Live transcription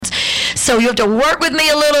So you have to work with me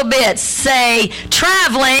a little bit. Say,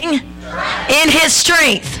 traveling in his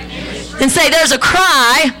strength. And say, there's a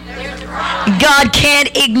cry God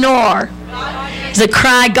can't ignore. There's a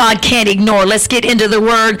cry God can't ignore. Let's get into the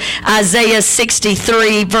word. Isaiah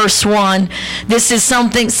 63 verse 1. This is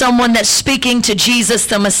someone that's speaking to Jesus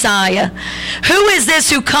the Messiah. Who is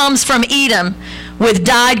this who comes from Edom with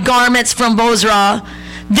dyed garments from Bozrah?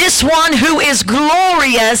 This one who is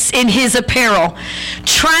glorious in his apparel,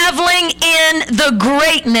 traveling in the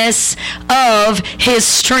greatness of his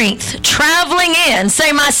strength. Traveling in.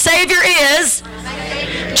 Say, my Savior is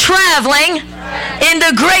traveling in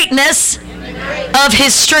the greatness of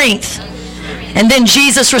his strength. And then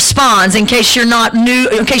Jesus responds, in case you're new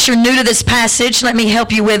to this passage, let me help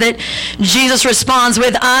you with it. Jesus responds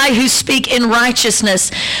with, I who speak in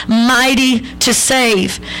righteousness, mighty to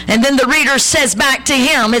save. And then the reader says back to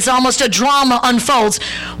him, it's almost a drama unfolds.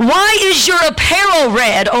 Why is your apparel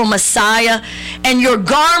red, O Messiah, and your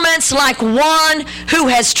garments like one who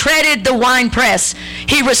has treaded the winepress?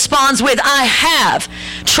 He responds with, I have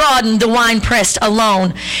trodden the winepress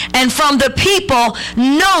alone, and from the people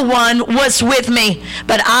no one was with me,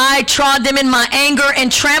 but I trod them in my anger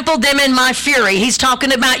and trampled them in my fury. He's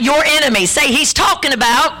talking about your enemy. Say, he's talking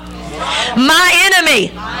about my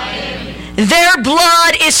enemy. Their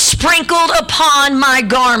blood is sprinkled upon my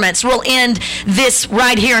garments. We'll end this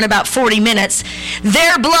right here in about 40 minutes.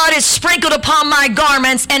 Their blood is sprinkled upon my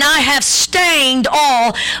garments, and I have stained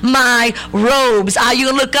all my robes. You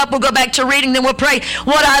can look up, we'll go back to reading, then we'll pray.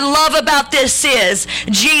 What I love about this is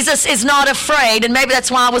Jesus is not afraid, and maybe that's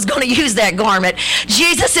why I was going to use that garment.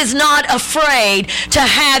 Jesus is not afraid to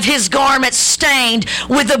have his garment stained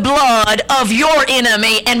with the blood of your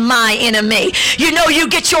enemy and my enemy. You know, you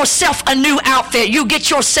get yourself a new outfit. You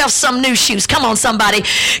get yourself some new shoes. Come on, somebody.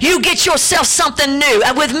 You get yourself something new.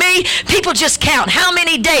 And with me, people just count. How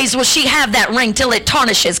many days will she have that ring till it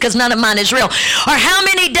tarnishes? Because none of mine is real. Or how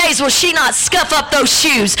many days will she not scuff up those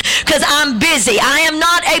shoes? Because I'm busy. I am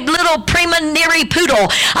not a little premoniary poodle.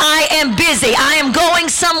 I am busy. I am going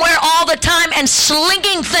somewhere all the time and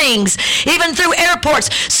slinging things, even through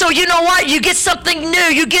airports. So you know what? You get something new.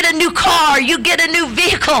 You get a new car. You get a new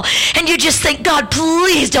vehicle. And you just think, God,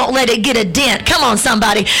 please don't let it get a dent. Come on,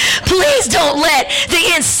 somebody. Please don't let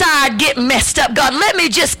the inside get messed up. God, let me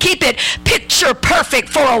just keep it picture perfect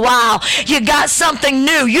for a while. You got something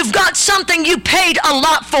new. You've got something you paid a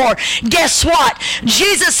lot for. Guess what?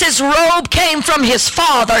 Jesus' robe came from his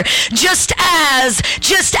father. Just as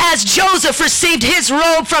Joseph received his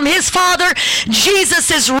robe from his father,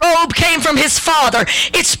 Jesus' robe came from his father.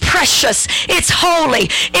 It's precious. It's holy.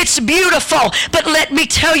 It's beautiful. But let me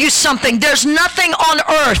tell you something. There's nothing on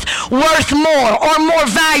earth worth more or more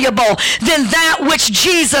valuable than that which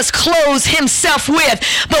Jesus clothes himself with.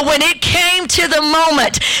 But when it came to the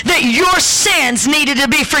moment that your sins needed to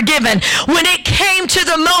be forgiven, when it came to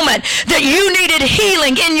the moment that you needed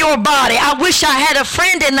healing in your body, I wish I had a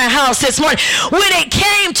friend in the house this morning. When it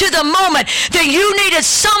came to the moment that you needed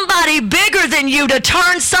somebody bigger than you to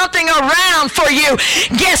turn something around for you,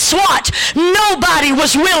 guess what? Nobody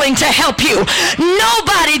was willing to help you.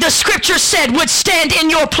 Nobody, the scripture said, would stand in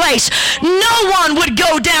your place. No one would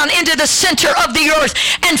go down into the center of the earth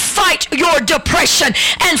and fight your depression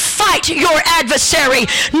and fight your adversary.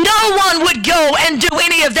 No one would go and do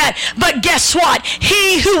any of that. But guess what?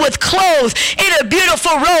 He who was clothed in a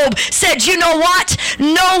beautiful robe said, you know what?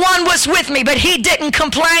 No one was with me, but he didn't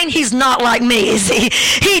complain. He's not like me, is he?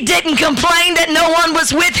 He didn't complain that no one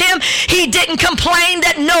was with him. He didn't complain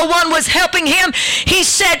that no one was helping him. He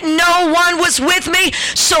said, no one was with me,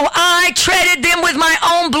 so I treaded them with my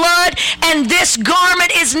own blood, and this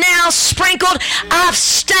garment is now sprinkled. I've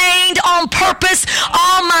stained on purpose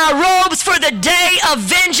all my robes, for the day of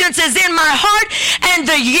vengeance is in my heart, and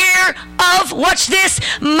the year of, watch this,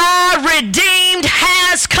 my redeemed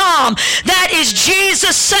has come. That is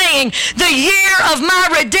Jesus saying, the year of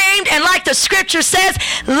my redeemed, and like the scripture says,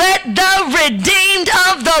 let the redeemed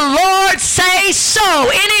of the Lord say so.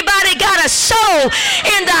 Anybody got a soul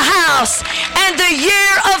in the house? And the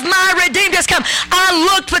year of my redeemed has come. I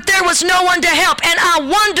looked, but there was no one to help, and I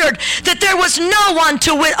wondered that there was no one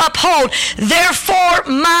to uphold. Therefore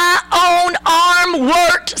my own arm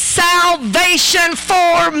worked salvation salvation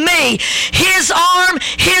for me. His arm,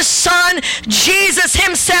 his son, Jesus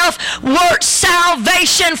himself worked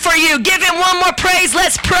salvation for you. Give him one more praise.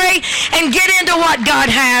 Let's pray and get into what God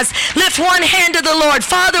has. Lift one hand to the Lord.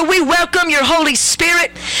 Father, we welcome your Holy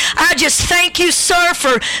Spirit. I just thank you, sir,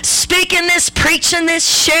 for speaking this, preaching this,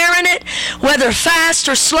 sharing it, whether fast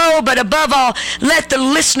or slow, but above all, let the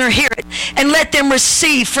listener hear it and let them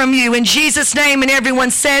receive from you. In Jesus' name, and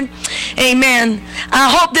everyone said, amen. I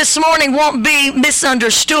hope this morning won't be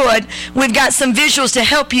misunderstood. We've got some visuals to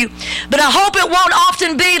help you, but I hope it won't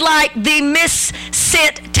often be like the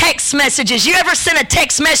mis-sent text messages. You ever send a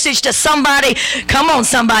text message to somebody? Come on,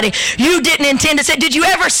 somebody. You didn't intend to say. Did you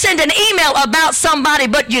ever send an email about somebody,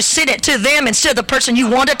 but you sent it to them instead of the person you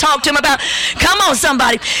want to talk to them about? Come on,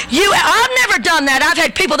 somebody. I've never done that. I've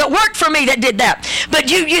had people that worked for me that did that. But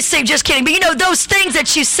you see, just kidding. But you know, those things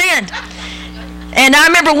that you send. And I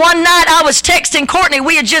remember one night I was texting Courtney.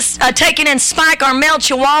 We had just taken in Spike, our male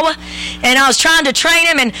chihuahua, and I was trying to train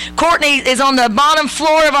him, and Courtney is on the bottom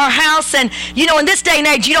floor of our house. And, you know, in this day and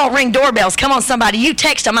age, you don't ring doorbells. Come on, somebody. You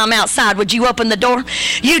text them, I'm outside. Would you open the door?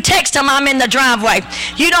 You text them, I'm in the driveway.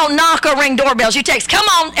 You don't knock or ring doorbells. You text, come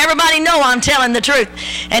on, everybody know I'm telling the truth.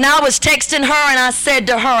 And I was texting her, and I said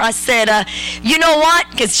to her, you know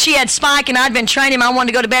what? Because she had Spike, and I'd been training him. I wanted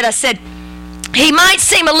to go to bed. I said, he might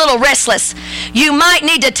seem a little restless. You might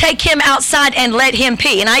need to take him outside and let him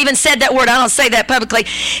pee. And I even said that word. I don't say that publicly.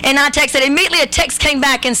 And I texted. Immediately a text came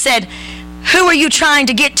back and said, who are you trying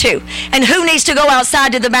to get to? And who needs to go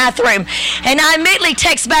outside to the bathroom? And I immediately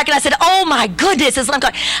text back and I said, oh my goodness.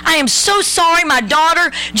 I am so sorry. My daughter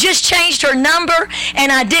just changed her number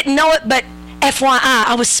and I didn't know it, but FYI,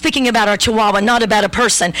 I was speaking about our chihuahua, not about a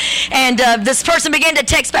person. And this person began to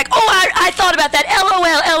text back, I thought about that,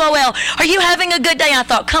 LOL. Are you having a good day? I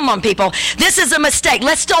thought, come on, people. This is a mistake.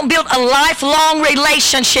 Let's don't build a lifelong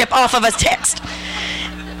relationship off of a text.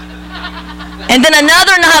 And then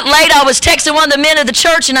another night late, I was texting one of the men of the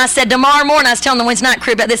church, and I said, tomorrow morning, I was telling the Wednesday night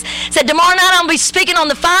crew about this, I said, tomorrow night I'll be speaking on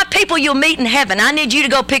the 5 people you'll meet in heaven. I need you to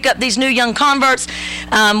go pick up these new young converts.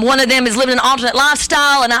 One of them is living an alternate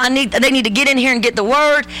lifestyle, and they need to get in here and get the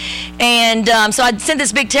word. And so I sent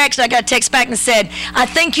this big text, and I got a text back and said, I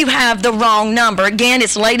think you have the wrong number. Again,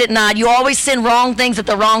 it's late at night. You always send wrong things at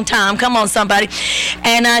the wrong time. Come on, somebody.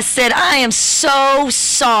 And I said, I am so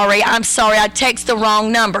sorry. I'm sorry. I text the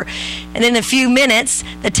wrong number. And in a few minutes,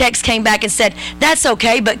 the text came back and said, that's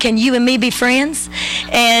okay, but can you and me be friends?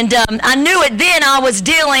 And I knew it then. I was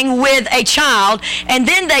dealing with a child. And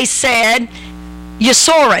then they said,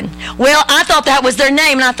 Yesorin. Well, I thought that was their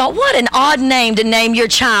name, and I thought, what an odd name to name your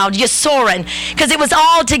child, Yesorin, because it was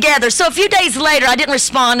all together. So a few days later, I didn't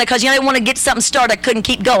respond because, I didn't want to get something started. I couldn't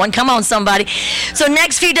keep going. Come on, somebody. So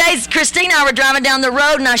next few days, Christine and I were driving down the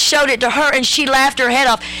road, and I showed it to her, and she laughed her head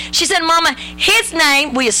off. She said, Mama, his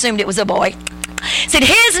name, we assumed it was a boy, said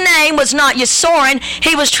his name was not Yesorin.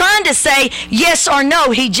 He was trying to say yes or no.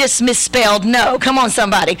 He just misspelled no. Come on,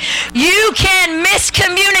 somebody. You can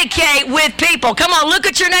miscommunicate with people. Come on, look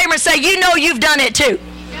at your neighbor and say, you know you've done it too.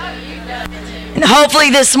 And hopefully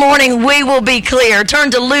this morning we will be clear. Turn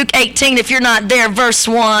to Luke 18 if you're not there, verse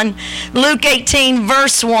 1. Luke 18,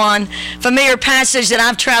 verse 1. Familiar passage that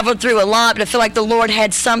I've traveled through a lot, but I feel like the Lord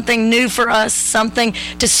had something new for us, something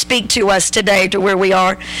to speak to us today to where we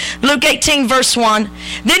are. Luke 18, verse 1.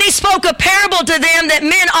 Then he spoke a parable to them that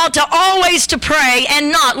men ought to always to pray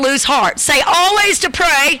and not lose heart. Say, always to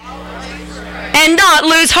pray and not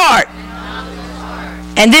lose heart.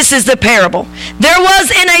 And this is the parable. There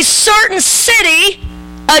was in a certain city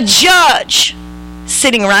a judge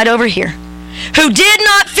sitting right over here who did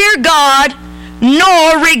not fear God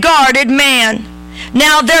nor regarded man.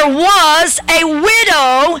 Now there was a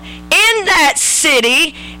widow in that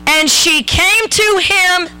city, and she came to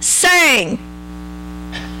him saying,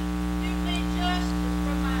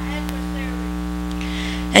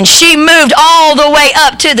 and she moved all the way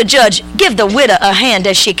up to the judge. Give the widow a hand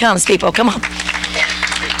as she comes, people. Come on.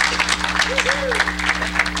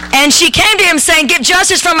 And she came to him saying, give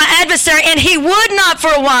justice from my adversary. And he would not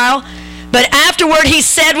for a while. But afterward he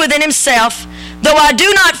said within himself, though I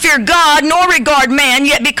do not fear God nor regard man,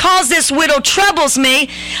 yet because this widow troubles me,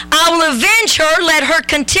 I will avenge her. Let her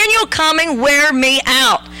continual coming wear me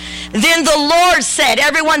out. Then the Lord said,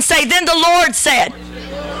 everyone say, then the Lord said,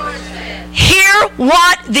 hear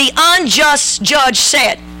what the unjust judge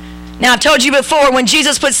said. Now, I've told you before, when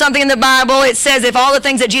Jesus put something in the Bible, it says if all the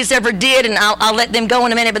things that Jesus ever did, and I'll let them go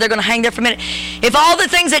in a minute, but they're going to hang there for a minute. If all the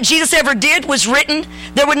things that Jesus ever did was written,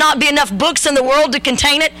 there would not be enough books in the world to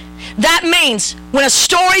contain it. That means when a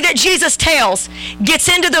story that Jesus tells gets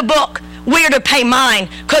into the book, we are to pay mine,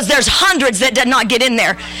 because there's hundreds that did not get in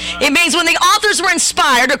there. It means when the authors were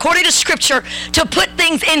inspired, according to Scripture, to put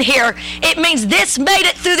things in here, it means this made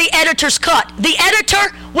it through the editor's cut. The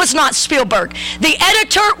editor was not Spielberg. The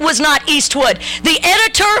editor was not Eastwood. The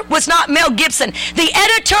editor was not Mel Gibson. The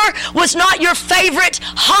editor was not your favorite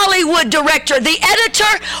Hollywood director. The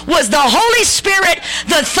editor was the Holy Spirit,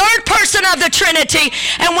 the third person of the Trinity.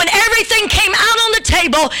 And when everything came out on the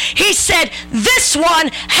table, he said, this one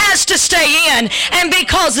has to stay in. And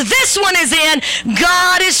because this one is in,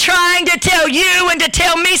 God is trying to tell you and to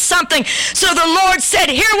tell me something. So the Lord said,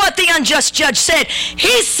 hear what the unjust judge said.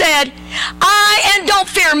 He said, I don't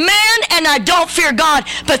fear man and I don't fear God,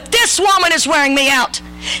 but this woman is wearing me out.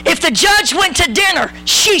 If the judge went to dinner,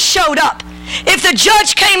 she showed up. If the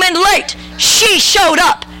judge came in late, she showed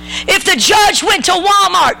up. If the judge went to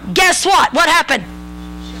Walmart, guess what? What happened?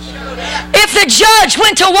 If the judge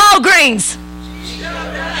went to Walgreens,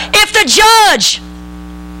 if the judge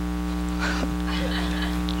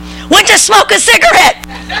went to smoke a cigarette,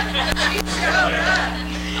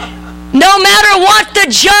 no matter what the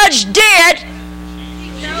judge did,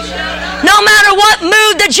 no matter what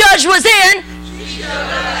mood the judge was in,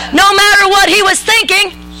 no matter what he was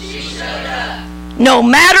thinking, no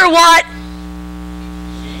matter what.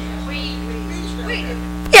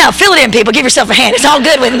 Yeah, fill it in, people. Give yourself a hand. It's all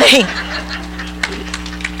good with me.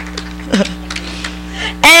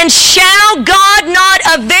 And shall God not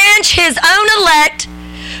avenge his own elect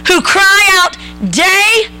who cry out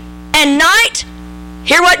day and night?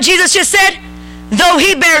 Hear what Jesus just said? Though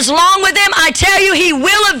he bears long with them, I tell you, he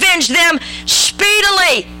will avenge them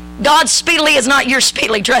speedily. God's speedily is not your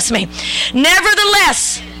speedily, trust me.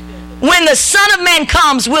 Nevertheless, when the Son of Man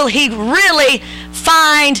comes, will he really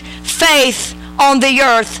find faith on the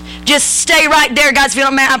earth? Just stay right there, guys. If you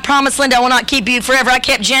don't mind, I promise, Linda, I will not keep you forever. I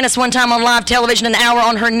kept Janice one time on live television an hour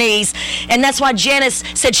on her knees, and that's why Janice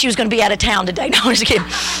said she was going to be out of town today. No, I'm just kidding.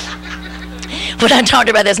 But I talked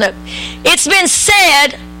about this. No, it's been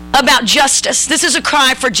said about justice. This is a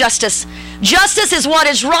cry for justice. Justice is what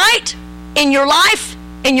is right in your life,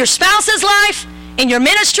 in your spouse's life, in your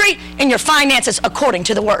ministry, in your finances, according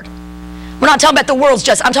to the Word. We're not talking about the world's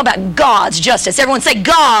justice. I'm talking about God's justice. Everyone say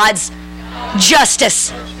God's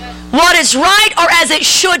justice. What is right, or as it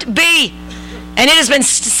should be. And it has been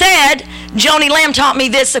said, Joni Lamb taught me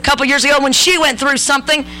this a couple years ago when she went through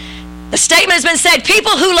something. The statement has been said,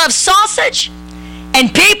 people who love sausage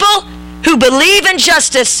and people who believe in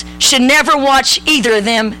justice should never watch either of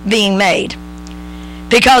them being made.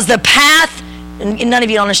 Because the path, and none of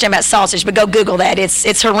you don't understand about sausage, but go Google that.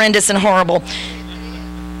 It's horrendous and horrible.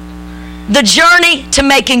 The journey to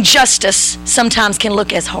making justice sometimes can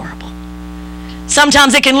look as horrible.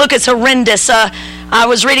 Sometimes it can look as horrendous. I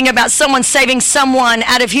was reading about someone saving someone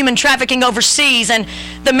out of human trafficking overseas, and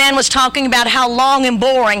the man was talking about how long and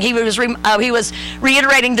boring. He was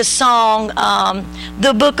reiterating the song,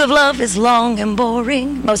 "The Book of Love is long and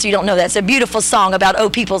boring." Most of you don't know that. It's a beautiful song about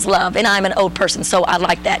old people's love, and I'm an old person, so I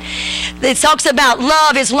like that. It talks about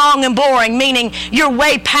love is long and boring, meaning you're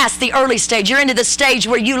way past the early stage. You're into the stage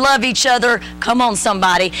where you love each other, come on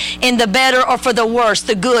somebody, in the better or for the worse,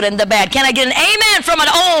 the good and the bad. Can I get an amen from an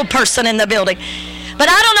old person in the building? But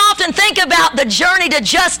I don't often think about the journey to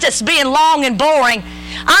justice being long and boring.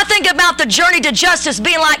 I think about the journey to justice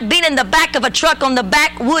being like being in the back of a truck on the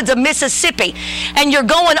backwoods of Mississippi, and you're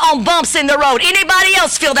going on bumps in the road. Anybody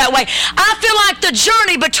else feel that way? I feel like the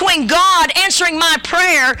journey between God answering my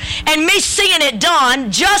prayer and me seeing it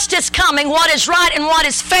done, justice coming, what is right and what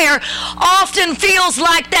is fair, often feels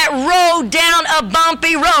like that road down a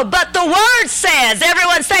bumpy road. But the Word says,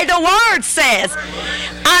 everyone say the Word says,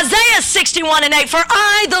 Isaiah 61:8, for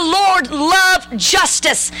I, the Lord, love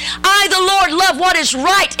justice. I, the Lord, love what is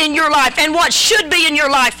right in your life and what should be in your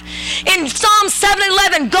life. In Psalm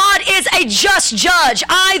 7:11, God is a just judge.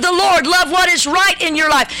 I, the Lord, love what is right in your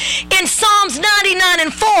life. In Psalms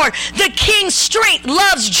 99:4, the King's strength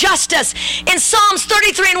loves justice. In Psalms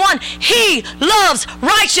 33:1, He loves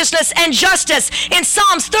righteousness and justice. In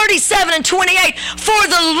Psalms 37:28, for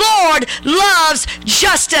the Lord loves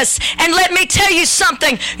justice. And let me tell you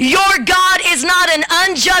something, your God is not an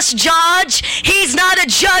unjust judge. He's not a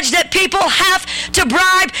judge that people have to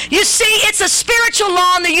bribe. You see, it's a spiritual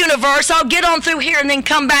law in the universe. I'll get on through here and then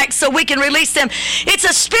come back so we can and release them. It's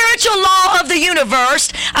a spiritual law of the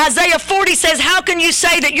universe. Isaiah 40 says, how can you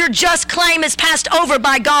say that your just claim is passed over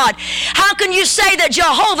by God? How can you say that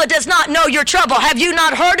Jehovah does not know your trouble? Have you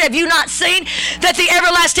not heard? Have you not seen that the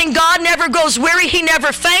everlasting God never goes weary? He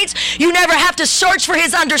never faints. You never have to search for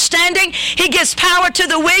his understanding. He gives power to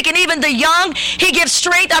the weak and even the young. He gives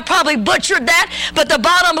strength. I probably butchered that, but the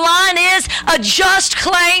bottom line is a just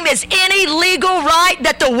claim is any legal right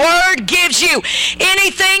that the Word gives you.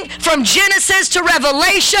 Anything from Genesis to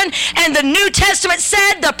Revelation, and the New Testament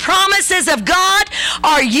said the promises of God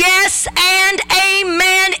are yes and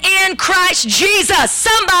amen in Christ Jesus.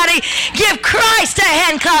 Somebody give Christ a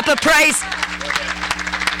hand clap of praise.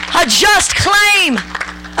 A just claim.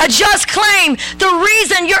 A just claim. The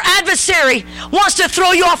reason your adversary wants to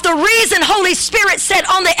throw you off, the reason Holy Spirit said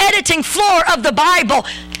on the editing floor of the Bible,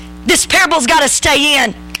 this parable's got to stay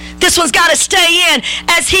in. This one's got to stay in,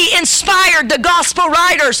 as he inspired the gospel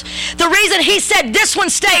writers. The reason he said this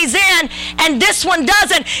one stays in and this one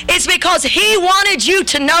doesn't is because he wanted you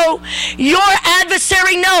to know, your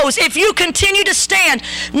adversary knows, if you continue to stand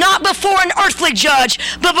not before an earthly judge,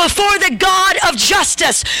 but before the God of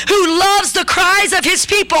justice who loves the cries of his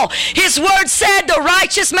people. His word said the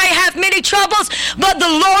righteous may have many troubles, but the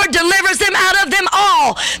Lord delivers them out of them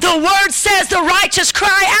all. The word says the righteous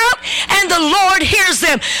cry out and the Lord hears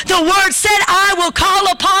them. The word said, I will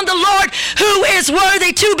call upon the Lord who is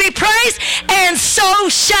worthy to be praised, and so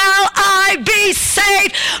shall I be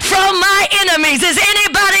saved from my enemies. Is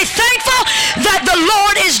anybody thankful that the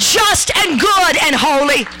Lord is just and good and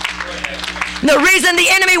holy? The reason the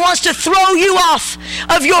enemy wants to throw you off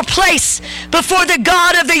of your place before the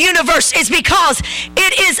God of the universe is because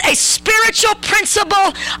it is a spiritual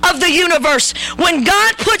principle of the universe. When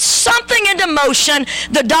God puts something into motion,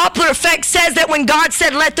 the Doppler effect says that when God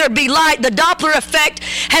said, let there be light, the Doppler effect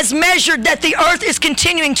has measured that the earth is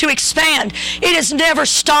continuing to expand. It has never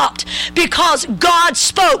stopped because God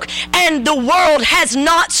spoke, and the world has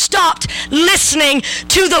not stopped listening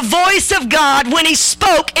to the voice of God when he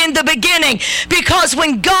spoke in the beginning. Because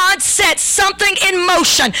when God sets something in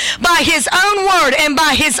motion by his own word and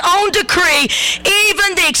by his own decree,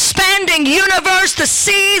 even the expanding universe, the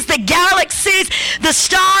seas, the galaxies, the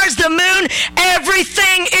stars, the moon,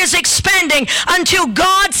 everything is expanding until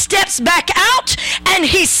God steps back out and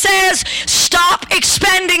he says, stop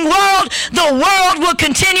expanding, world. The world will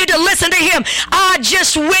continue to listen to him. I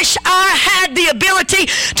just wish I had the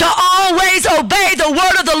ability to always obey the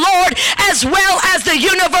word of the Lord as well as the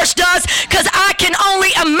universe does, because I can only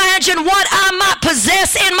imagine what I might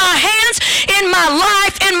possess in my hands, in my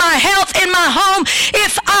life, in my health, in my home,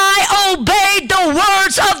 if I obeyed the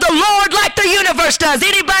words of the Lord like the universe does.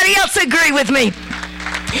 Anybody else agree with me?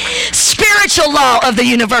 Spiritual law of the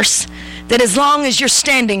universe, that as long as you're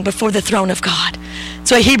standing before the throne of God.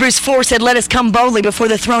 So Hebrews 4 said, let us come boldly before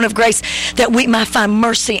the throne of grace that we might find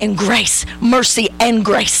mercy and grace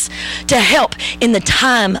to help in the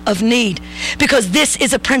time of need. Because this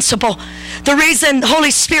is a principle. The reason the Holy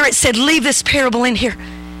Spirit said, leave this parable in here,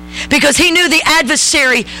 because he knew the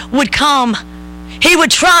adversary would come. He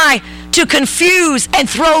would try to confuse and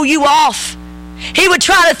throw you off. He would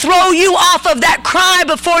try to throw you off of that cry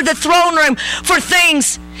before the throne room for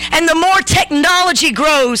things. And the more technology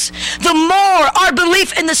grows, the more our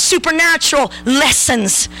belief in the supernatural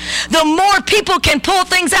lessens. The more people can pull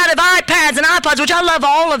things out of iPads and iPods, which I love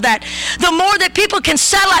all of that. The more that people can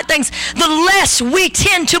satellite things, the less we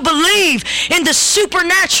tend to believe in the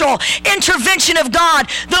supernatural intervention of God.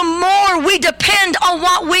 The more we depend on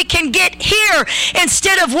what we can get here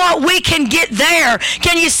instead of what we can get there.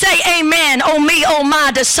 Can you say amen, oh me, oh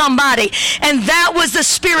my, to somebody? And that was the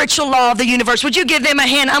spiritual law of the universe. Would you give them a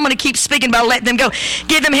hand? I'm going to keep speaking, but I'll let them go.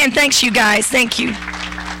 Give them a hand. Thanks, you guys. Thank you.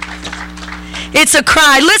 It's a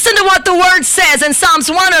cry. Listen to what the word says in Psalms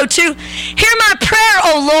 102. Hear my prayer,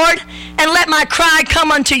 O Lord, and let my cry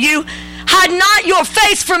come unto you. Hide not your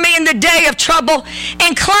face from me in the day of trouble.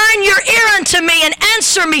 Incline your ear unto me and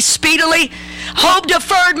answer me speedily. Hope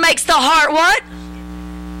deferred makes the heart what?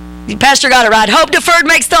 The pastor got it right. Hope deferred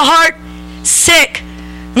makes the heart sick.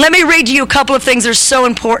 Let me read to you a couple of things that are so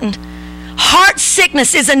important. Heart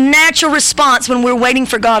sickness is a natural response when we're waiting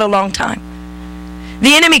for God a long time.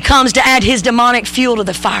 The enemy comes to add his demonic fuel to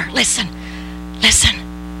the fire. Listen.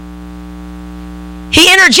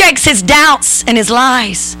 He interjects his doubts and his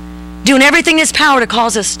lies, doing everything in his power to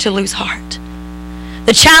cause us to lose heart.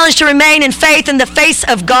 The challenge to remain in faith in the face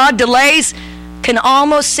of God delays can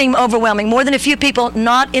almost seem overwhelming. More than a few people,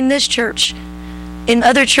 not in this church, in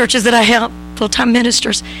other churches that I help, full-time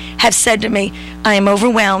ministers, have said to me, I am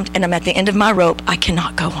overwhelmed and I'm at the end of my rope. I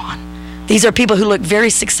cannot go on. These are people who look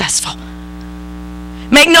very successful.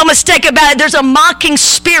 Make no mistake about it, there's a mocking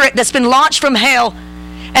spirit that's been launched from hell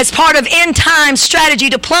as part of end time strategy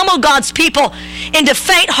to pummel God's people into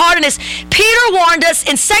faint-heartedness. Peter warned us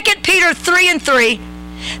in 2 Peter 3:3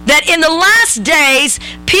 that in the last days,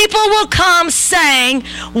 people will come saying,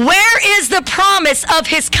 where is the promise of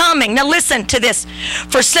his coming? Now listen to this.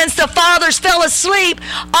 For since the fathers fell asleep,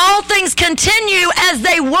 all things continue as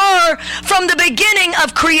they were from the beginning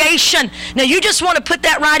of creation. Now you just want to put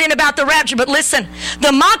that right in about the rapture, but listen.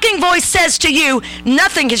 The mocking voice says to you,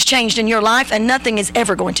 nothing has changed in your life and nothing is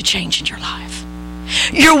ever going to change in your life.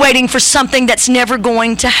 You're waiting for something that's never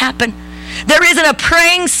going to happen. There isn't a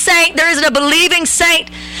praying saint, there isn't a believing saint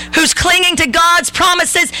who's clinging to God's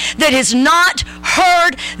promises that has not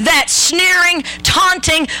heard that sneering,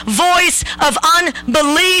 taunting voice of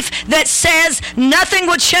unbelief that says nothing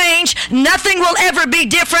will change, nothing will ever be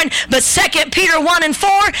different. But 2 Peter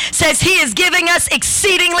 1:4 says he is giving us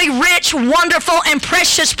exceedingly rich, wonderful, and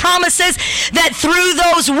precious promises that through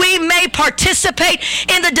those we may participate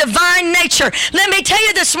in the divine nature. Let me tell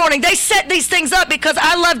you this morning, they set these things up because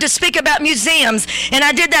I love to speak about museums, and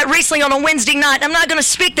I did that recently on a Wednesday night. I'm not going to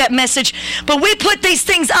speak that message, but we put these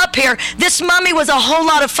things up here. This mummy was a whole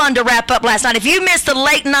lot of fun to wrap up last night. If you missed the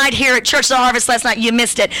late night here at Church of the Harvest last night, you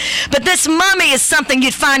missed it. But this mummy is something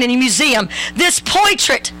you'd find in a museum. This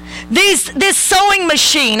portrait, this sewing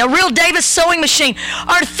machine, a real Davis sewing machine,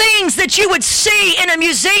 are things that you would see in a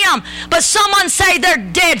museum, but someone say they're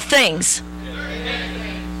dead things.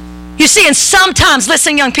 You see, and sometimes,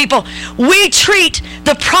 listen, young people, we treat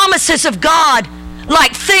the promises of God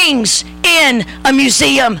like things in a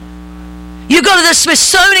museum. You go to the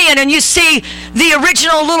Smithsonian and you see the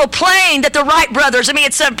original little plane that the Wright brothers,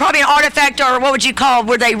 it's probably an artifact, or what would you call it,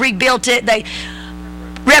 where they rebuilt it, they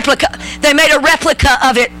made a replica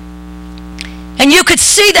of it. And you could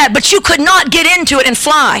see that, but you could not get into it and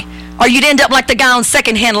fly, or you'd end up like the guy on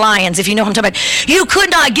Secondhand Lions, if you know what I'm talking about. You could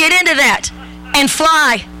not get into that and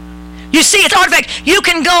fly. You see, it's artifact. You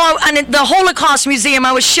can go, and the Holocaust Museum,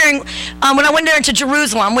 I was sharing when I went there into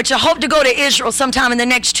Jerusalem, which I hope to go to Israel sometime in the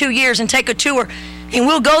next 2 years and take a tour, and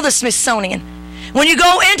we'll go to the Smithsonian. When you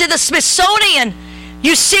go into the Smithsonian,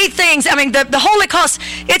 you see things. The Holocaust,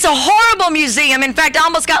 it's a horrible museum. In fact, I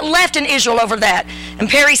almost got left in Israel over that. And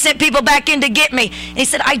Perry sent people back in to get me. And he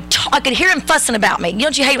said, I could hear him fussing about me.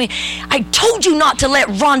 Don't you hate me? I told you not to let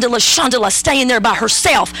Rondela Shondela stay in there by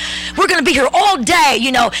herself. We're going to be here all day,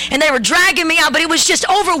 And they were dragging me out. But it was just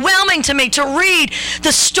overwhelming to me to read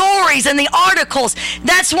the stories and the articles.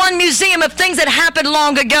 That's one museum of things that happened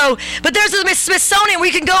long ago. But there's the Smithsonian where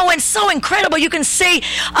you can go, and so incredible. You can see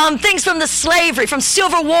things from the slavery, from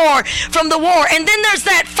Civil War, from the war. And then there's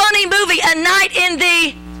that funny movie, A Night in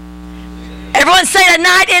the... Everyone say A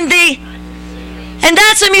Night in the... And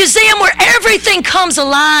that's a museum where everything comes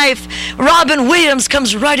alive. Robin Williams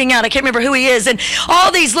comes riding out. I can't remember who he is. And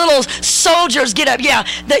all these little soldiers get up. Yeah,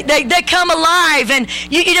 they come alive. And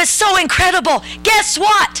it is so incredible. Guess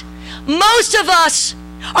what? Most of us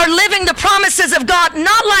are living the promises of God,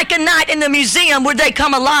 not like a night in the museum where they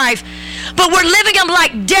come alive, but we're living them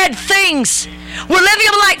like dead things. We're living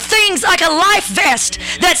them like things like a life vest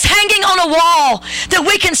that's hanging on a wall that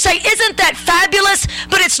we can say, isn't that fabulous?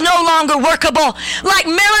 But it's no longer workable. Like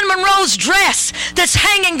Marilyn Monroe's dress that's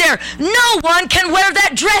hanging there. No one can wear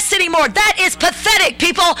that dress anymore. That is pathetic,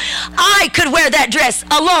 people. I could wear that dress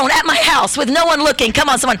alone at my house with no one looking. Come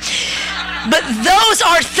on, someone. But those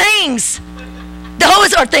are things.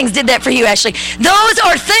 Those are things. Did that for you, Ashley. Those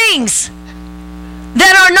are things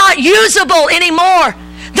that are not usable anymore.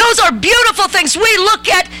 Those are beautiful things. We look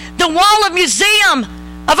at the wall of museum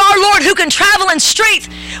of our Lord who can travel in strength.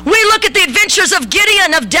 We look at the adventures of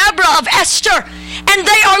Gideon, of Deborah, of Esther, and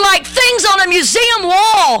they are like things on a museum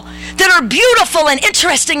wall that are beautiful and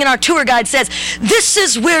interesting. And our tour guide says, this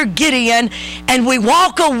is where Gideon, and we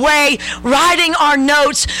walk away writing our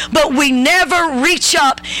notes, but we never reach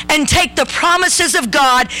up and take the promises of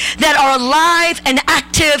God that are alive and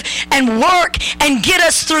active and work and get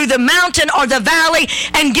us through the mountain or the valley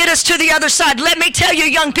and get us to the other side. Let me tell you,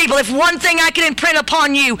 young people, if one thing I can imprint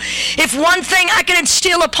upon you, if one thing I can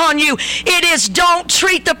instill upon you, it is don't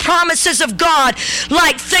treat the promises of God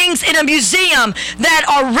like things in a museum that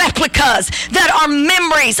are replicas, that are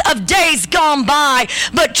memories of days gone by,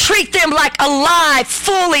 but treat them like alive,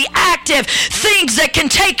 fully active things that can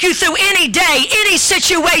take you through any day, any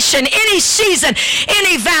situation, any season,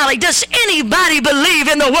 any valley. Does anybody believe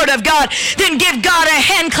in the Word of God? Then give God a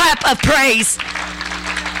hand clap of praise.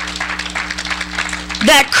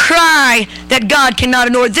 That cry that God cannot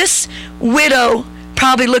ignore. This widow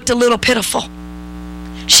probably looked a little pitiful.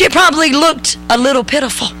 She probably looked a little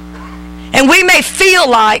pitiful. And we may feel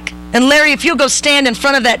like And Larry, if you'll go stand in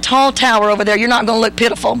front of that tall tower over there, you're not going to look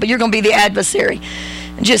pitiful, but you're going to be the adversary.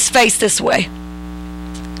 And just face this way.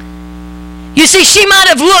 You see, she might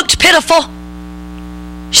have looked pitiful.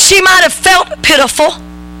 She might have felt pitiful.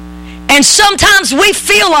 And sometimes we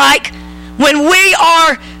feel like when we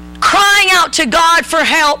are crying out to God for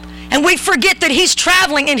help and we forget that He's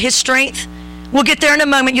traveling in His strength. We'll get there in a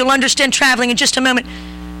moment. You'll understand traveling in just a moment.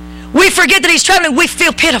 We forget that He's traveling. We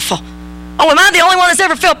feel pitiful. Oh, am I the only one that's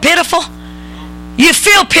ever felt pitiful? You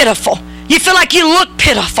feel pitiful. You feel like you look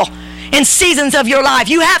pitiful in seasons of your life.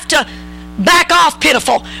 You have to back off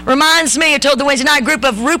pitiful. Reminds me, I told the Wednesday night group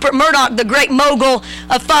of Rupert Murdoch, the great mogul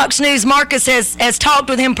of Fox News. Marcus has talked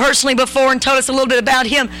with him personally before and told us a little bit about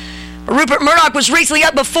him. Rupert Murdoch was recently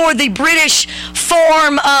up before the British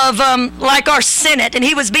form of like our Senate, and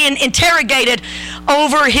he was being interrogated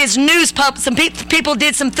over his news pub. Some people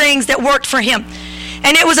did some things that worked for him.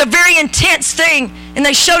 And it was a very intense thing, and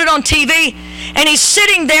they showed it on TV. And he's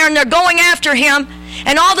sitting there, and they're going after him.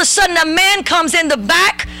 And all of a sudden, a man comes in the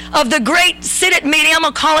back of the great Senate meeting. I'm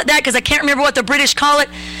going to call it that because I can't remember what the British call it.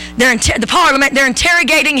 The parliament. They're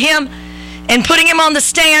interrogating him and putting him on the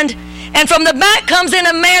stand. And from the back comes in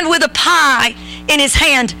a man with a pie in his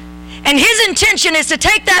hand. And his intention is to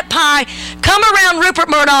take that pie, come around Rupert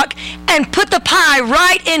Murdoch, and put the pie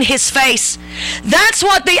right in his face. That's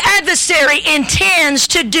what the adversary intends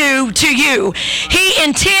to do to you. He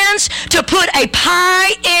intends to put a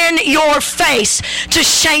pie in your face to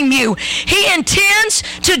shame you. He intends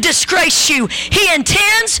to disgrace you. He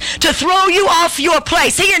intends to throw you off your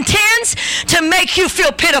place. He intends to make you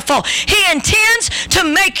feel pitiful. He intends to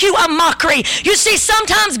make you a mockery. You see,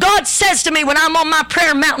 sometimes God says to me when I'm on my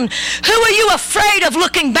prayer mountain, who are you afraid of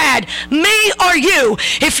looking bad, me or you?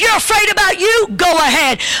 If you're afraid about you, go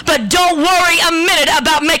ahead. But don't worry a minute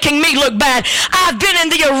about making me look bad. I've been in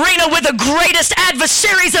the arena with the greatest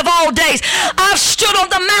adversaries of all days. I've stood on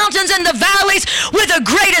the mountains and the valleys with the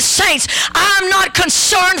greatest saints. I'm not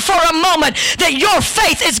concerned for a moment that your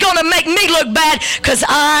faith is going to make me look bad, because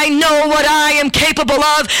I know what I am capable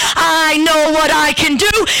of. I know what I can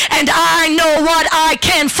do, and I know what I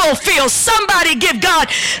can fulfill. Somebody give God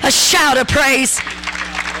a shout of praise.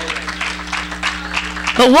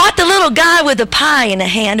 But what the little guy with the pie in the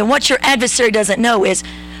hand and what your adversary doesn't know is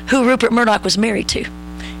who Rupert Murdoch was married to.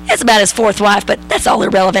 It's about his fourth wife, but that's all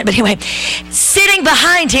irrelevant. But anyway, sitting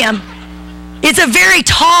behind him is a very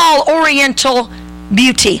tall Oriental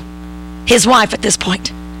beauty, his wife at this point.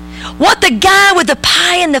 What the guy with the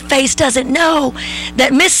pie in the face doesn't know,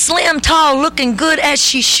 that Miss Slim, tall, looking good as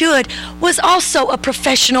she should, was also a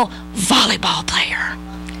professional volleyball player.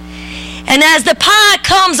 And as the pie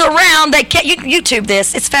comes around, they can't, you YouTube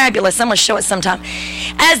this, it's fabulous. I'm going to show it sometime.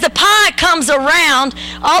 As the pie comes around,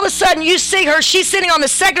 all of a sudden you see her, she's sitting on the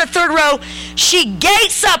second or third row. She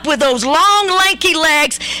gates up with those long, lanky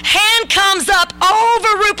legs. Hand comes up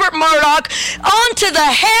over Rupert Murdoch onto the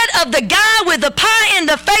head of the guy with the pie in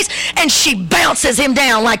the face, and she bounces him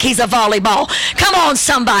down like he's a volleyball. Come on,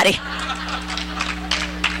 somebody.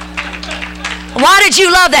 Why did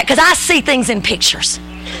you love that? Because I see things in pictures.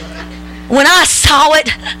 When I saw it,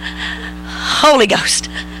 Holy Ghost,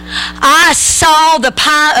 I saw the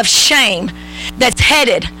pie of shame that's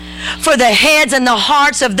headed for the heads and the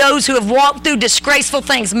hearts of those who have walked through disgraceful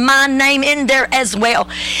things. My name in there as well.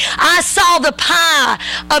 I saw the pie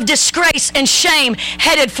of disgrace and shame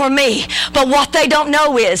headed for me. But what they don't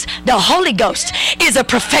know is the Holy Ghost is a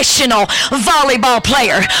professional volleyball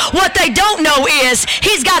player. What they don't know is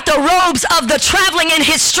he's got the robes of the traveling in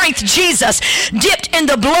his strength Jesus dipped in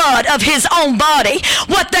the blood of his own body.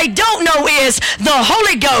 What they don't know is the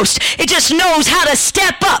Holy Ghost, it just knows how to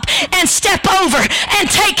step up and step over and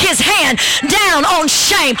take his hand down on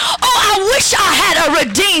shame. Oh, I wish I had a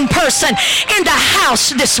redeemed person in the house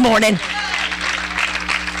this morning.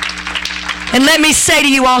 And let me say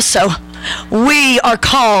to you also, we are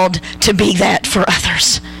called to be that for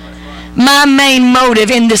others. My main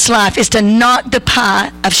motive in this life is to knock the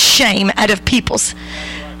pie of shame out of people's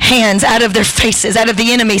hands, out of their faces, out of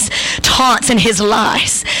the enemy's taunts and his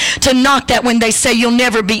lies. To knock that when they say you'll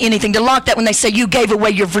never be anything. To knock that when they say you gave away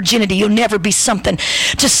your virginity, you'll never be something.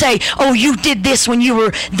 To say, oh, you did this when you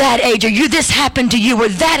were that age, or this happened to you, or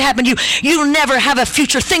that happened to you. You'll never have a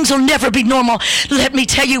future. Things will never be normal. Let me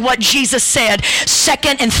tell you what Jesus said.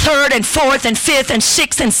 Second and third and fourth and fifth and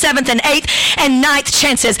sixth and seventh and eighth and ninth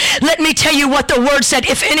chances. Let me tell you what the word said.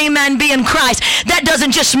 If any man be in Christ, that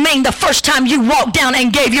doesn't just mean the first time you walked down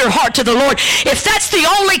and gave give your heart to the Lord. If that's the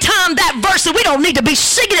only time that verse, we don't need to be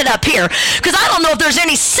singing it up here, because I don't know if there's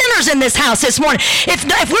any sinners in this house this morning. If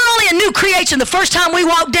we're only a new creation, the first time we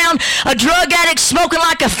walk down, a drug addict smoking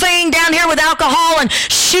like a fiend down here with alcohol and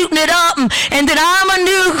shooting it up, and then I'm a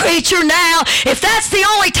new creature now. If that's the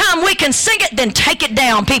only time we can sing it, then take it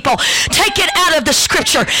down, people. Take it out of the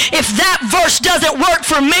scripture. If that verse doesn't work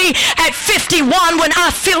for me at 51, when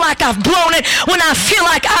I feel like I've blown it, when I feel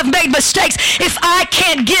like I've made mistakes, if I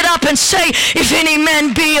can't get up and say, if any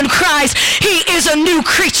man be in Christ, he is a new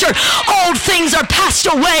creature. Old things are passed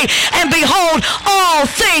away, and behold, all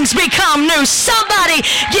things become new. Somebody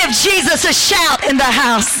give Jesus a shout in the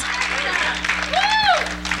house.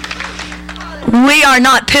 We are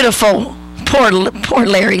not pitiful. Poor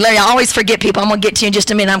Larry. Larry, I always forget people. I'm going to get to you in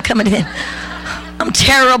just a minute. I'm coming in. I'm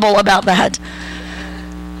terrible about that.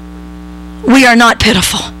 We are not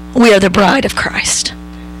pitiful. We are the bride of Christ.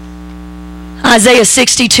 Isaiah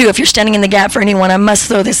 62, if you're standing in the gap for anyone, I must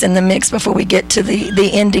throw this in the mix before we get to the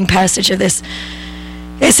ending passage of this.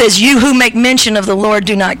 It says, you who make mention of the Lord,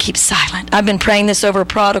 do not keep silent. I've been praying this over a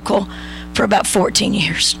prodigal for about 14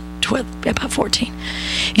 years. About 14.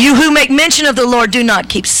 You who make mention of the Lord, do not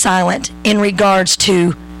keep silent in regards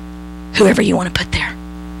to whoever you want to put there.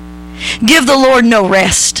 Give the Lord no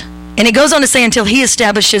rest. And it goes on to say, until he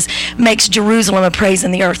establishes, makes Jerusalem a praise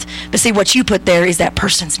in the earth. But see, what you put there is that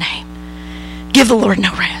person's name. Give the Lord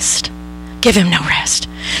no rest. Give him no rest.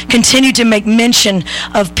 Continue to make mention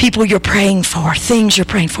of people you're praying for, things you're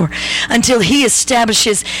praying for, until he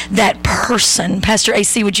establishes that person. Pastor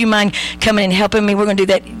AC, would you mind coming and helping me? We're going to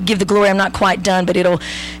do that. Give the glory. I'm not quite done, but it'll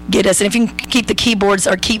get us. And if you can keep the keyboards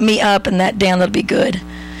or keep me up and that down, that'll be good.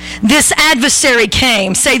 This adversary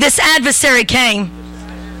came. Say, this adversary came.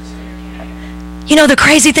 You know, the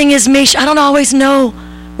crazy thing is, Mish, I don't always know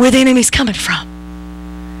where the enemy's coming from.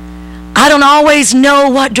 I don't always know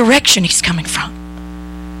what direction he's coming from.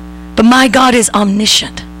 But my God is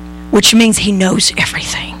omniscient, which means he knows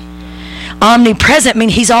everything. Omnipresent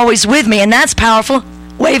means he's always with me, and that's powerful.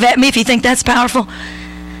 Wave at me if you think that's powerful.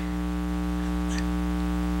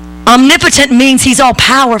 Omnipotent means he's all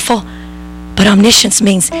powerful, but omniscience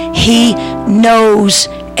means he knows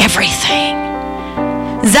everything.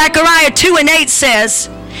 Zechariah 2:8 says,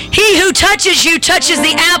 he who touches you touches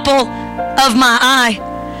the apple of my eye.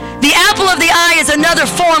 The apple of the eye is another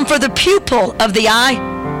form for the pupil of the eye.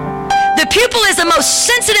 The pupil is the most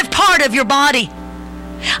sensitive part of your body.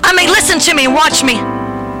 I mean, listen to me and watch me.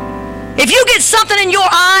 If you get something in your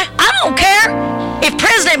eye, I don't care. If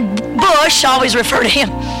President Bush, I always refer to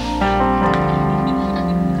him,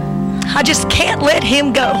 I just can't let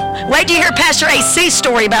him go. Wait till you hear Pastor AC's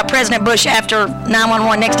story about President Bush after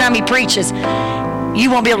 911. Next time he preaches,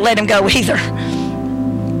 you won't be able to let him go either.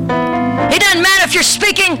 It doesn't matter if you're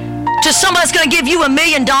speaking to somebody that's going to give you $1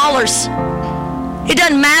 million. It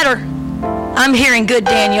doesn't matter. I'm hearing good,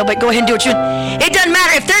 Daniel, but go ahead and do what you... It doesn't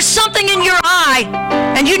matter. If there's something in your eye,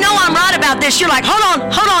 and you know I'm right about this, you're like, hold on.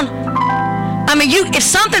 I mean, if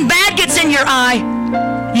something bad gets in your eye,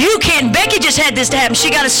 you can't... Becky just had this to happen. She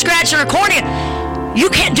got a scratch in her cornea. You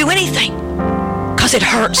can't do anything because it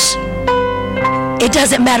hurts. It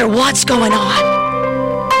doesn't matter what's going on.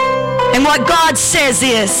 And what God says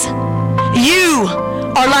is, you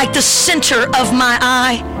are like the center of my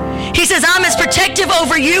eye. He says, I'm as protective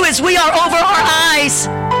over you as we are over our eyes.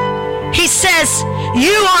 He says,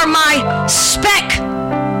 you are my speck.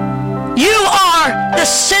 You are the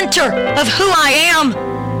center of who I am.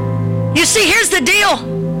 You see, here's the deal.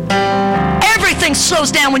 Everything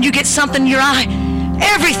slows down when you get something in your eye.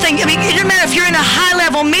 Everything. I mean, it doesn't matter if you're in a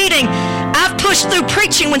high-level meeting. I've pushed through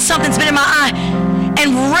preaching when something's been in my eye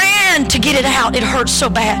and ran to get it out. It hurts so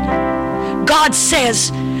bad. God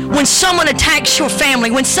says, when someone attacks your family,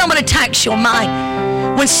 when someone attacks your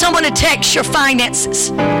mind, when someone attacks your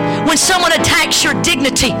finances, when someone attacks your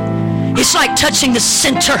dignity, it's like touching the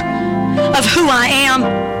center of who I am.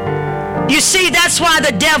 You see, that's why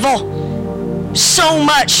the devil so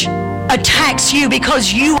much attacks you,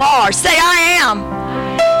 because you are, say I am,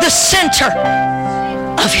 the center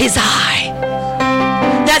of his eye.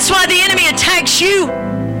 That's why the enemy attacks you.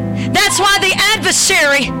 That's why the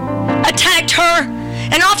adversary attacked her.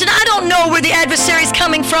 And often I don't know where the adversary is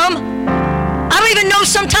coming from. I don't even know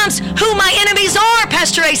sometimes who my enemies are,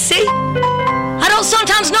 Pastor AC. I don't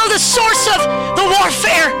sometimes know the source of the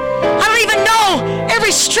warfare. I don't even know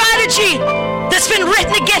every strategy that's been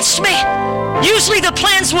written against me. Usually the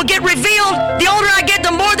plans will get revealed. The older I get,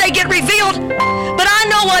 the more they get revealed. But I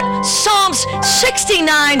know what Psalms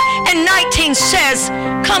 69:19 says.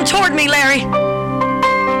 Come toward me, Larry.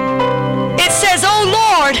 It says, oh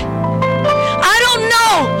Lord, I don't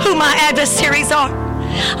know who my adversaries are.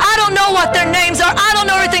 I don't know what their names are. I don't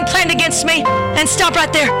know everything planned against me. And stop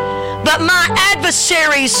right there. But my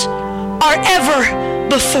adversaries are ever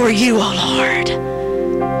before you, O Lord.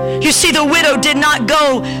 You see, the widow did not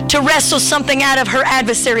go to wrestle something out of her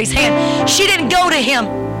adversary's hand. She didn't go to him.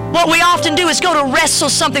 What we often do is go to wrestle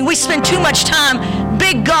something. We spend too much time,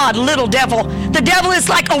 big God, little devil. The devil is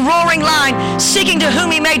like a roaring lion, seeking to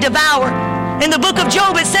whom he may devour. In the book of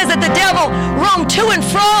Job, it says that the devil roamed to and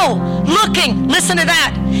fro, looking. Listen to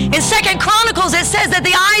that. In 2 Chronicles, it says that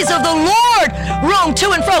the eyes of the Lord roam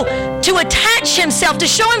to and fro to attach himself, to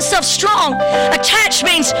show himself strong. Attach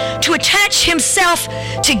means to attach himself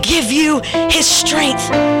to give you his strength.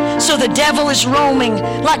 So the devil is roaming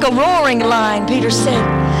like a roaring lion, Peter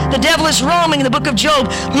said. The devil is roaming in the book of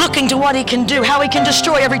Job, looking to what he can do, how he can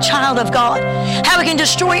destroy every child of God, how he can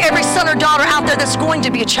destroy every son or daughter out there that's going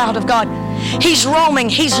to be a child of God. He's roaming,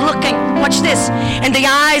 he's looking. Watch this. And the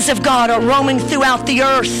eyes of God are roaming throughout the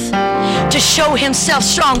earth to show himself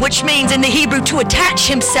strong, which means in the Hebrew to attach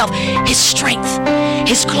himself, his strength,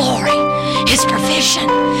 his glory, his provision,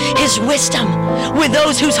 his wisdom with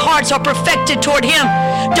those whose hearts are perfected toward him.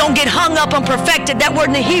 Don't get hung up on perfected. That word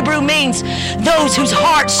in the Hebrew means those whose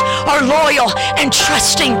hearts are loyal and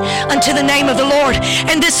trusting unto the name of the Lord.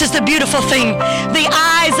 And this is the beautiful thing. The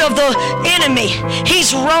eyes of the enemy,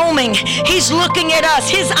 he's roaming. He's looking at us.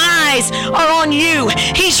 His eyes are on you.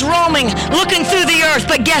 He's roaming, looking through the earth.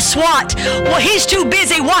 But guess what? Well, he's too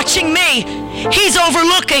busy watching me. He's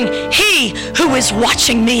overlooking he who is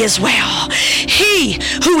watching me as well. He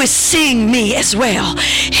who is seeing me as well.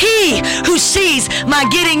 He who sees my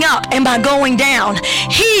getting up and my going down.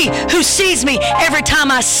 He who sees me every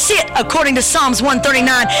time I sit, according to Psalms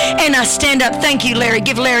 139, and I stand up. Thank you, Larry.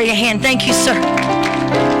 Give Larry a hand. Thank you, sir.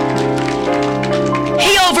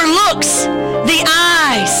 He overlooks the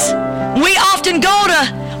eyes. We often go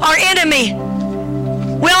to our enemy.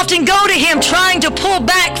 We often go to him trying to pull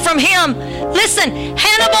back from him. Listen,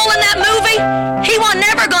 Hannibal in that movie, he was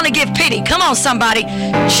never going to give pity. Come on, somebody.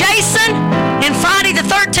 Jason in Friday the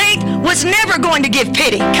 13th was never going to give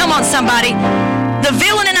pity. Come on, somebody. The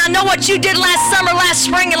villain in I Know What You Did Last Summer, Last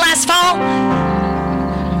Spring, and Last Fall,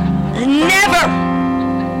 never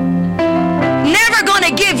going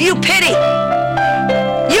to give you pity.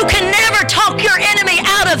 You can never talk your enemy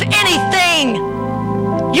out of anything.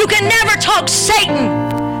 You can never talk Satan,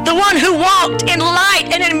 the one who walked in light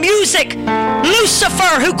and in music,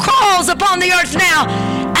 Lucifer, who crawls upon the earth now,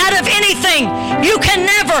 out of anything. You can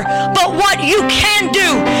never, but what you can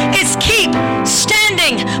do is keep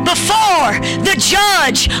standing before the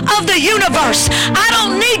judge of the universe. I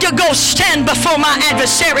don't need to go stand before my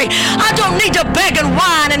adversary. I don't need to beg and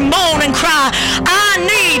whine and moan and cry.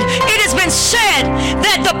 It has been said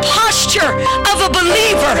that the posture of a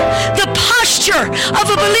believer,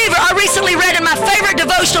 I recently read in my favorite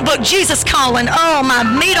devotional book, Jesus Calling. Oh, my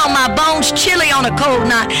meat on my bones, chilly on a cold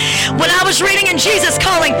night. When I was reading in Jesus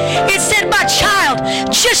Calling, it said, my child,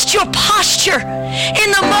 just your posture in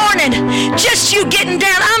the morning, just you getting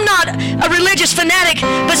down. I'm not a religious fanatic,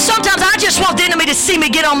 but sometimes I just want the enemy to see me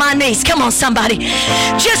get on my knees. Come on, somebody.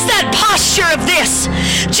 Just that posture of this.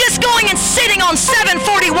 Just going and sitting on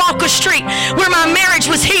 740 Walker Street where my marriage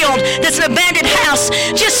was healed. That's an abandoned house.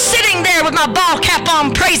 Just sitting there with my ball cap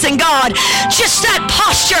on, praising God. Just that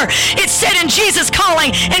posture, it said in Jesus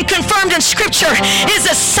Calling and confirmed in Scripture, is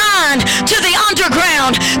a sign to the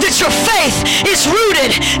underground that your faith is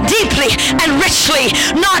rooted deeply and richly,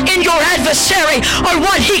 not in your adversary or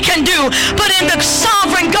what he can do, but in the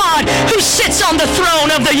sovereign God who sits on the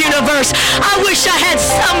throne of the universe. I wish I had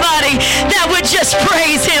somebody that would just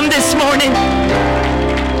praise him this morning.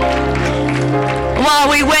 While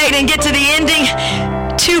we wait and get to the ending,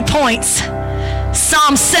 2 points.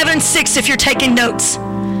 Psalm 7:6, if you're taking notes.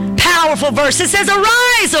 Powerful verse. It says,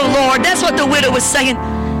 arise, O Lord. That's what the widow was saying.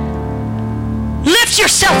 Lift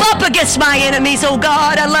yourself up against my enemies, O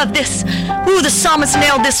God. I love this. Ooh, the psalmist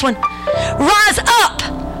nailed this one. Rise up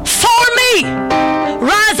for me.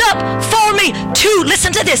 Rise up for me to,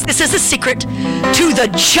 listen to this. This is the secret. To the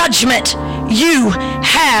judgment you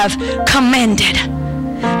have commanded.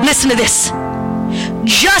 Listen to this.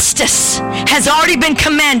 Justice has already been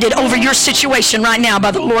commanded over your situation right now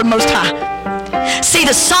by the Lord Most High. See,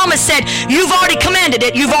 the psalmist said, you've already commanded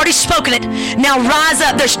it. You've already spoken it. Now rise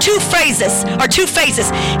up. There's two phases.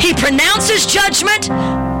 He pronounces judgment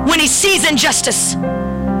when he sees injustice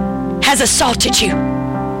has assaulted you.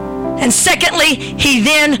 And secondly, he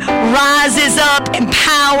then rises up in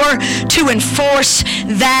power to enforce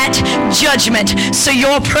that judgment. So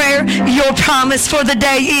your prayer, your promise for the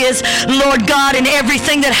day is, Lord God, in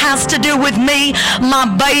everything that has to do with me, my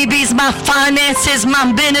babies, my finances, my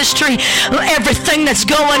ministry, everything that's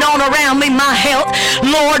going on around me, my health,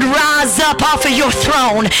 Lord, rise up off of your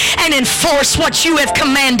throne and enforce what you have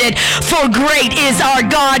commanded, for great is our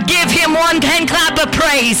God. Give him one hand clap of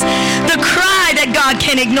praise. The cry that God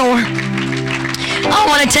can't ignore. I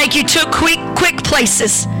want to take you to quick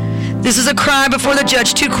places. This is a cry before the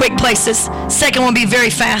judge, 2 quick places. Second one will be very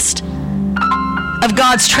fast. Of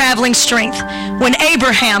God's traveling strength. When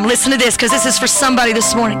Abraham, listen to this because this is for somebody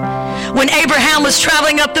this morning. When Abraham was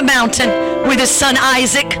traveling up the mountain with his son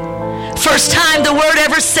Isaac, first time the word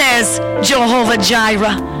ever says, Jehovah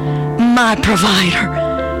Jireh, my provider.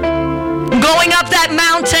 Going up that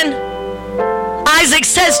mountain, Isaac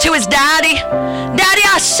says to his daddy, Daddy,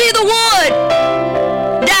 I see the wood.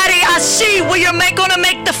 Daddy, I see where you're going to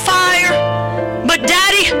make the fire. But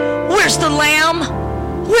Daddy, where's the lamb?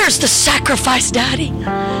 Where's the sacrifice, Daddy?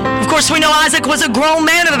 Of course, we know Isaac was a grown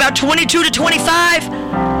man of about 22 to 25.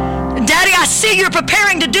 Daddy, I see you're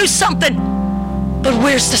preparing to do something. But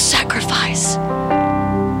where's the sacrifice?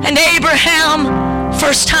 And Abraham,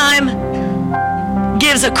 first time,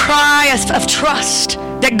 gives a cry of trust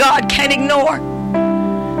that God can't ignore,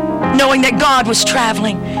 knowing that God was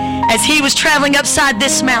traveling. As he was traveling upside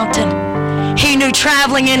this mountain, he knew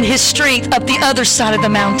traveling in his strength up the other side of the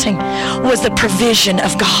mountain was the provision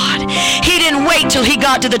of God. He didn't wait till he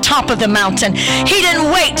got to the top of the mountain. He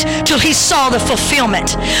didn't wait till he saw the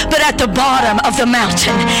fulfillment. But at the bottom of the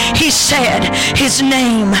mountain, he said his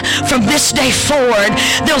name from this day forward.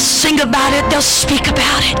 They'll sing about it. They'll speak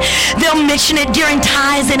about it. They'll mention it during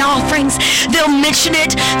tithes and offerings. They'll mention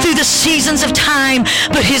it through the seasons of time.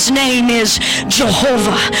 But his name is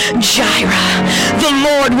Jehovah Jireh. The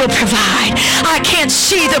Lord will provide. I can't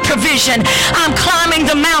see the provision. I'm climbing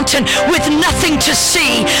the mountain with nothing to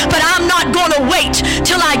see, but I'm not going to wait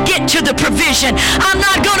till I get to the provision. I'm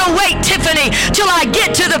not going to wait, Tiffany, till I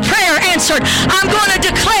get to the prayer answered. I'm going to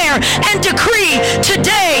declare and decree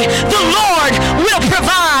today the Lord will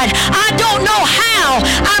provide. I don't know how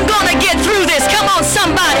I'm going to get through this. Come on,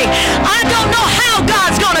 somebody. I don't know how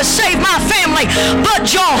God's going to save my family, but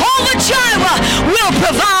Jehovah Jireh will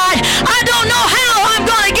provide. I don't know how I'm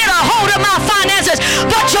going to get a hold of my finances,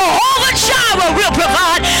 but Jehovah Jireh will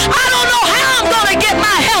provide. I don't know how I'm going to get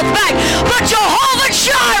my health back, but Jehovah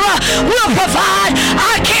Jireh will provide.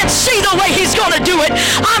 I can't see the way he's going to do it.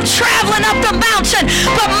 I'm traveling up the mountain,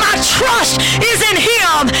 but my trust is in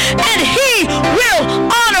him, and he will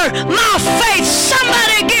honor my faith.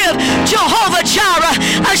 Somebody give Jehovah Jireh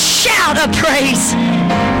a shout of praise.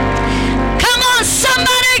 Come on,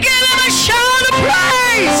 somebody give him a shout of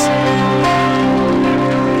praise.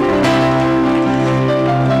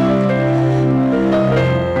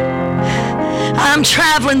 I'm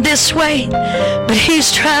traveling this way, but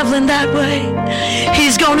he's traveling that way.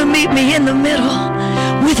 He's going to meet me in the middle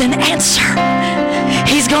with an answer.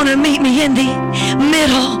 He's going to meet me in the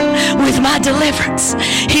middle with my deliverance.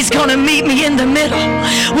 He's going to meet me in the middle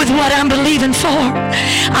with what I'm believing for.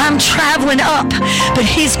 I'm traveling up, but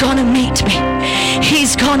he's going to meet me.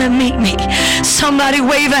 He's going to meet me. Somebody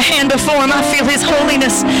wave a hand before him. I feel his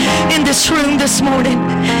holiness in this room this morning.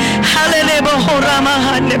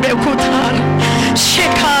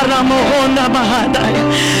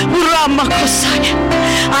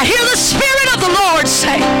 I hear the Spirit of the Lord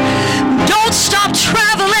say, don't stop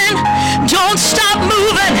traveling, don't stop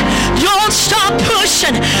moving, don't stop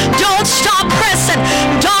pushing, don't stop pressing.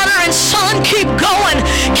 Daughter and son, keep going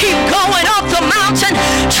up the mountain.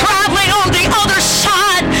 Traveling on the other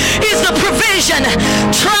side is the provision.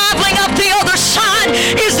 Traveling up the other side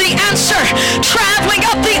is the answer. Traveling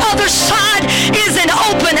up the other side is an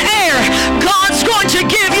open air. God's going to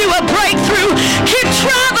give you a breakthrough. Keep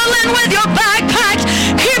traveling with your backpack.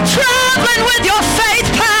 Keep traveling with your faith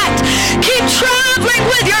packed. Keep traveling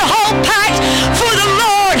with your hope packed. For the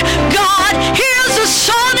Lord God, He is a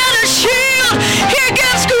sun and a shield. He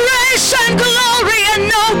gives grace and glory, and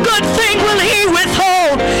no good thing will He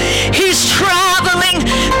withhold. He's traveling.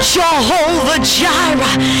 Jehovah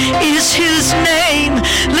Jireh is His name.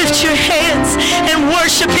 Lift your hands and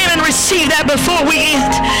worship Him and receive that before we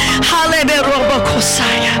end.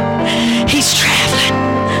 He's traveling.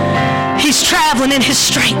 He's traveling in His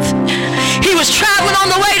strength. He was traveling on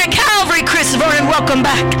the way to Calvary, Chris Vernon, welcome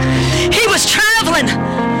back. He was traveling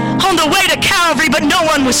on the way to Calvary, but no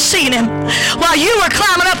one was seeing him. While you were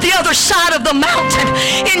climbing up the other side of the mountain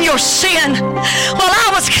in your sin, while I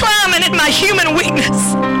was climbing in my human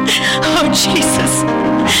weakness, oh Jesus,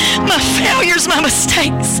 my failures, my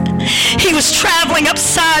mistakes, He was traveling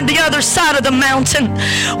upside side, the other side of the mountain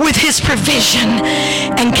with his provision.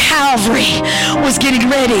 And Calvary was getting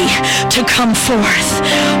ready to come forth.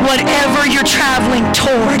 Whatever you're traveling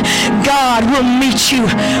toward, God will meet you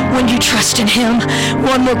when you trust in him.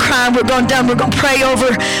 One more cry, we're going down. We're going to pray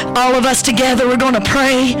over all of us together. We're going to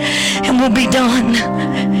pray and we'll be done.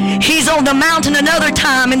 He's on the mountain another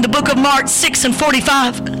time in the book of Mark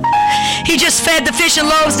 6:45. He just fed the fish and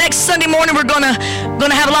loaves. Next Sunday morning, we're going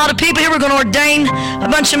to have a lot of people here. We're going to ordain a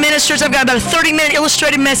bunch of ministers. I've got about a 30-minute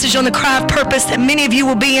illustrated message on the cry of purpose that many of you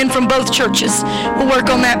will be in from both churches. We'll work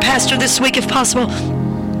on that, Pastor, this week if possible.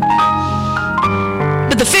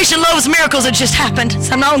 But the fish and loaves miracles had just happened.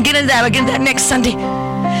 So I'm not going to get into that. I'll get into that next Sunday.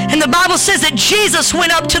 And the Bible says that Jesus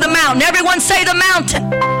went up to the mountain. Everyone say the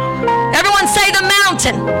mountain. Everyone say the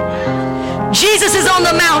mountain. Jesus is on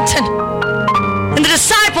the mountain. And the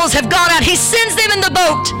disciples have gone out. He sends them in the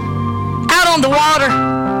boat out on the water.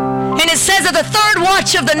 And it says at the third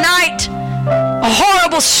watch of the night, a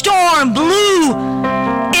horrible storm blew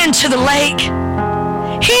into the lake.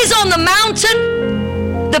 He's on the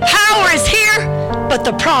mountain. The power is here, but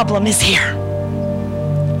the problem is here.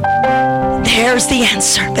 There's the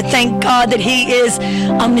answer. But thank God that he is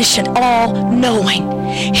omniscient, all-knowing.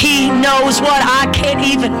 He knows what I can't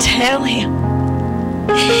even tell him.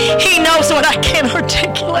 He knows what I can't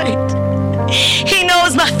articulate. He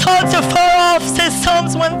knows my thoughts are far off, says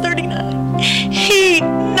Psalms 139. He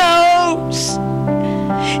knows.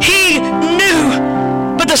 He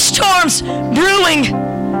knew. But the storm's brewing.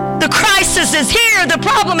 The crisis is here. The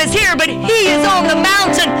problem is here. But he is on the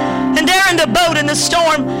mountain. And they're in the boat in the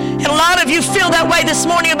storm. And a lot of you feel that way this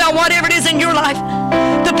morning about whatever it is in your life.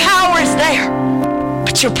 The power is there.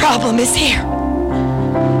 But your problem is here.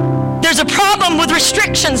 There's a problem with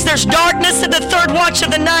restrictions. There's darkness at the third watch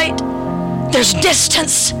of the night. There's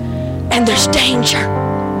distance and there's danger.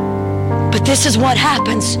 But this is what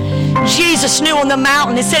happens. Jesus knew on the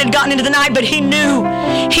mountain. It said it had gotten into the night, but he knew.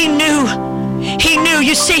 He knew. He knew.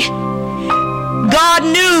 You see, God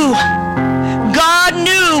knew. God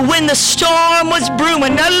knew when the storm was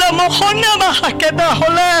brewing.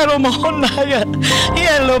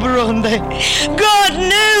 God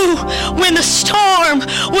knew when the storm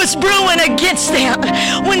was brewing against them.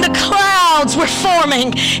 When the clouds were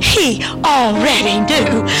forming, he already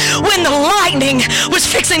knew. When the lightning was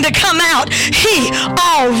fixing to come out, he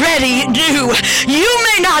already knew. You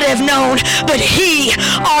may not have known, but he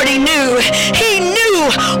already knew. He knew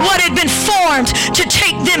what had been formed to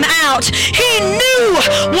take them out. He knew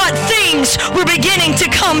what things were beginning to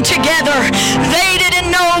come together. They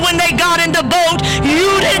didn't know when they got in the boat. You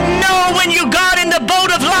didn't know when you got in the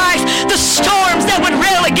boat of life the storms that would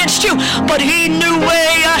rail against you. But he knew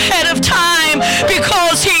way ahead of time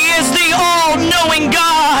because he is the all-knowing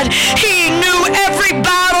God. He knew every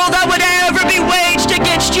battle that would ever be waged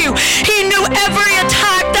against you. He knew every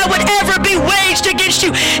attack that would ever be waged against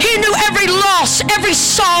you. He knew every loss, every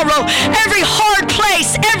sorrow, every hard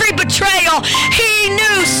place, every betrayal. He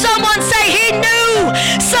knew. Someone say he knew.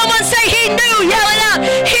 Someone say he knew. Yell it out.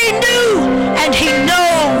 He knew and he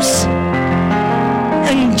knows.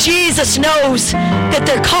 And Jesus knows that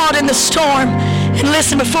they're caught in the storm. And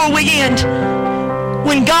listen, before we end,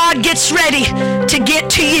 when God gets ready to get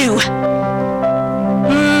to you,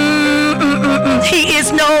 he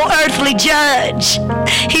is no earthly judge.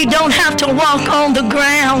 He don't have to walk on the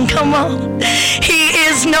ground. Come on. He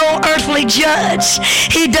is no earthly judge.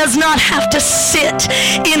 He does not have to sit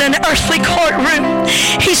in an earthly courtroom.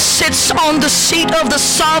 He sits on the seat of the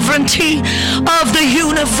sovereignty of the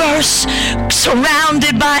universe,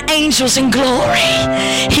 surrounded by angels in glory.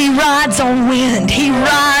 He rides on wind. He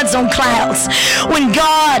rides on clouds. When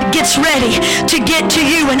God gets ready to get to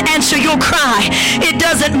you and answer your cry, it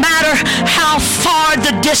doesn't matter how far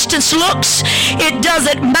the distance looks. It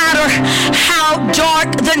doesn't matter how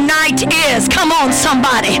dark the night is. Come on,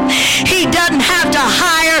 somebody. He doesn't have to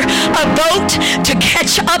hire a boat to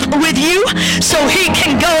catch up with you so he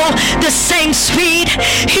can go the same speed.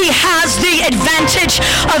 He has the advantage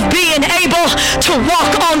of being able to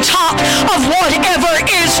walk on top of whatever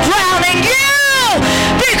is drowning you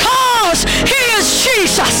because he is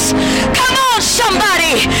Jesus. Come on,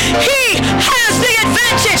 somebody. He has the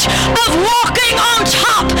advantage of walking on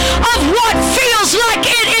top of what feels like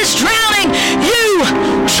it is drowning you,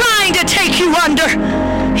 trying to take you under.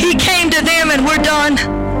 He came to them and we're done.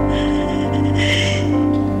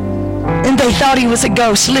 And they thought he was a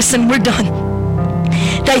ghost. Listen, we're done.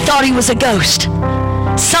 They thought he was a ghost.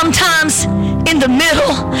 Sometimes in the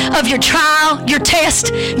middle of your trial, your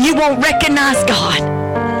test, you won't recognize God.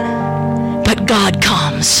 But God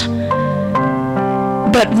comes.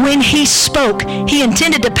 But when he spoke, he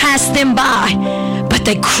intended to pass them by, but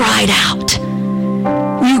they cried out.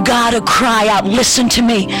 You gotta cry out. Listen to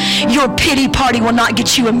me. Your pity party will not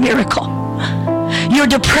get you a miracle. Your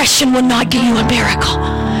depression will not get you a miracle.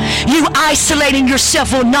 You isolating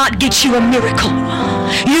yourself will not get you a miracle.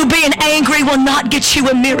 You being angry will not get you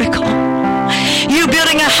a miracle. You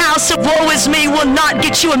building a house of woe is me will not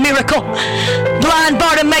get you a miracle. Blind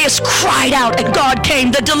Bartimaeus cried out and God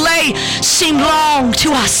came. The delay seemed long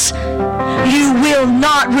to us. You will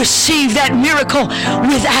not receive that miracle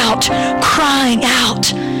without crying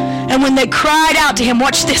out. And when they cried out to him,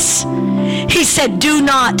 watch this. He said, do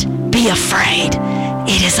not be afraid.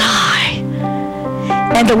 It is I.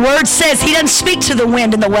 And the word says, he doesn't speak to the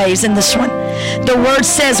wind and the waves in this one. The word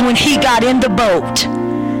says when he got in the boat,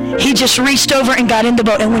 he just reached over and got in the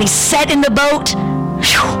boat. And when he sat in the boat,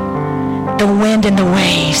 whew, the wind and the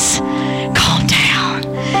waves calmed down.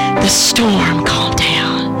 The storm calmed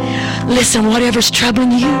down. Listen, whatever's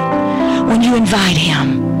troubling you, when you invite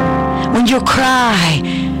him, when you cry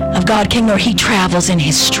of God King, or he travels in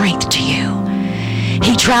his strength to you.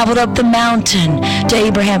 He traveled up the mountain to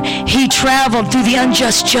Abraham. He traveled through the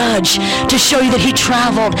unjust judge to show you that he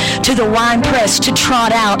traveled to the wine press to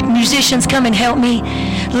trot out. Musicians, come and help me.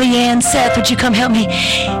 Leanne, Seth, would you come help me?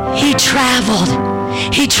 He traveled.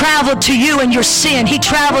 He traveled to you in your sin. He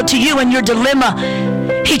traveled to you in your dilemma.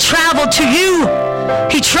 He traveled to you.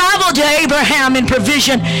 He traveled to Abraham in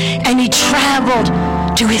provision, and he traveled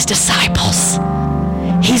to his disciples.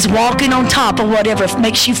 He's walking on top of whatever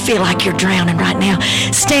makes you feel like you're drowning right now.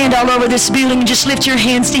 Stand all over this building and just lift your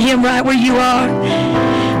hands to him right where you are.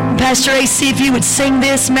 Pastor AC, if you would sing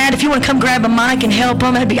this. Matt, if you want to come grab a mic and help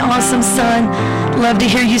him, that'd be awesome, son. Love to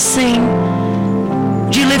hear you sing.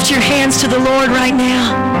 Would you lift your hands to the Lord right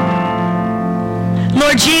now?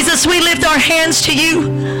 Lord Jesus, we lift our hands to you.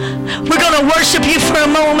 We're going to worship you for a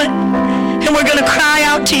moment, and we're going to cry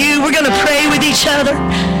out to you. We're going to pray with each other.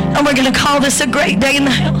 And we're going to call this a great day in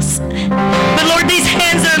the house. But Lord, these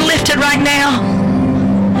hands that are lifted right now,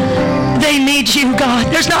 they need you,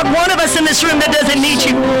 God. There's not one of us in this room that doesn't need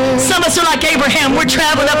you. Some of us are like Abraham. We're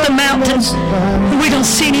traveling up the mountains, and we don't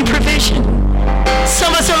see any provision.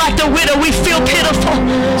 Some of us are like the widow. We feel pitiful.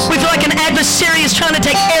 We feel like an adversary is trying to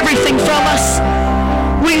take everything from us.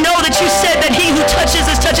 We know that you said that he who touches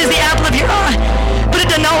us touches the apple of your eye. But it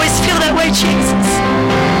doesn't always feel that way, Jesus.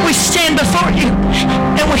 We stand before you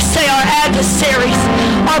and we say our adversaries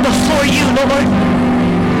are before you, Lord.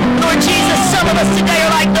 Lord Jesus, some of us today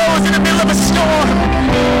are like those in the middle of a storm.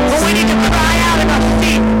 But we need to cry out in our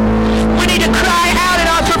fear. We need to cry out in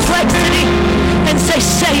our perplexity and say,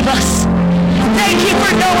 save us. Thank you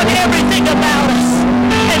for knowing everything about us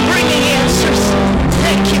and bringing answers.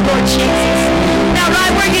 Thank you, Lord Jesus. Now,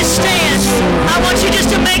 right where you stand, I want you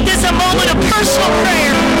just to make this a moment of personal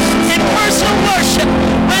prayer and personal worship.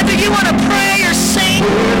 Whether you want to pray or sing,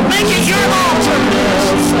 make it your altar.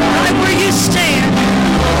 Right where you stand.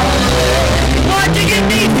 What do you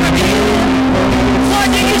need from him? What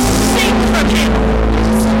do you seek from him?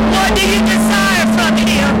 What do you desire from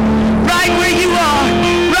him? Right where you are.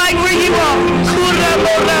 Right where you are.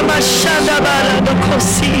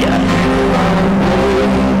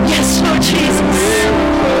 Yes, Lord Jesus.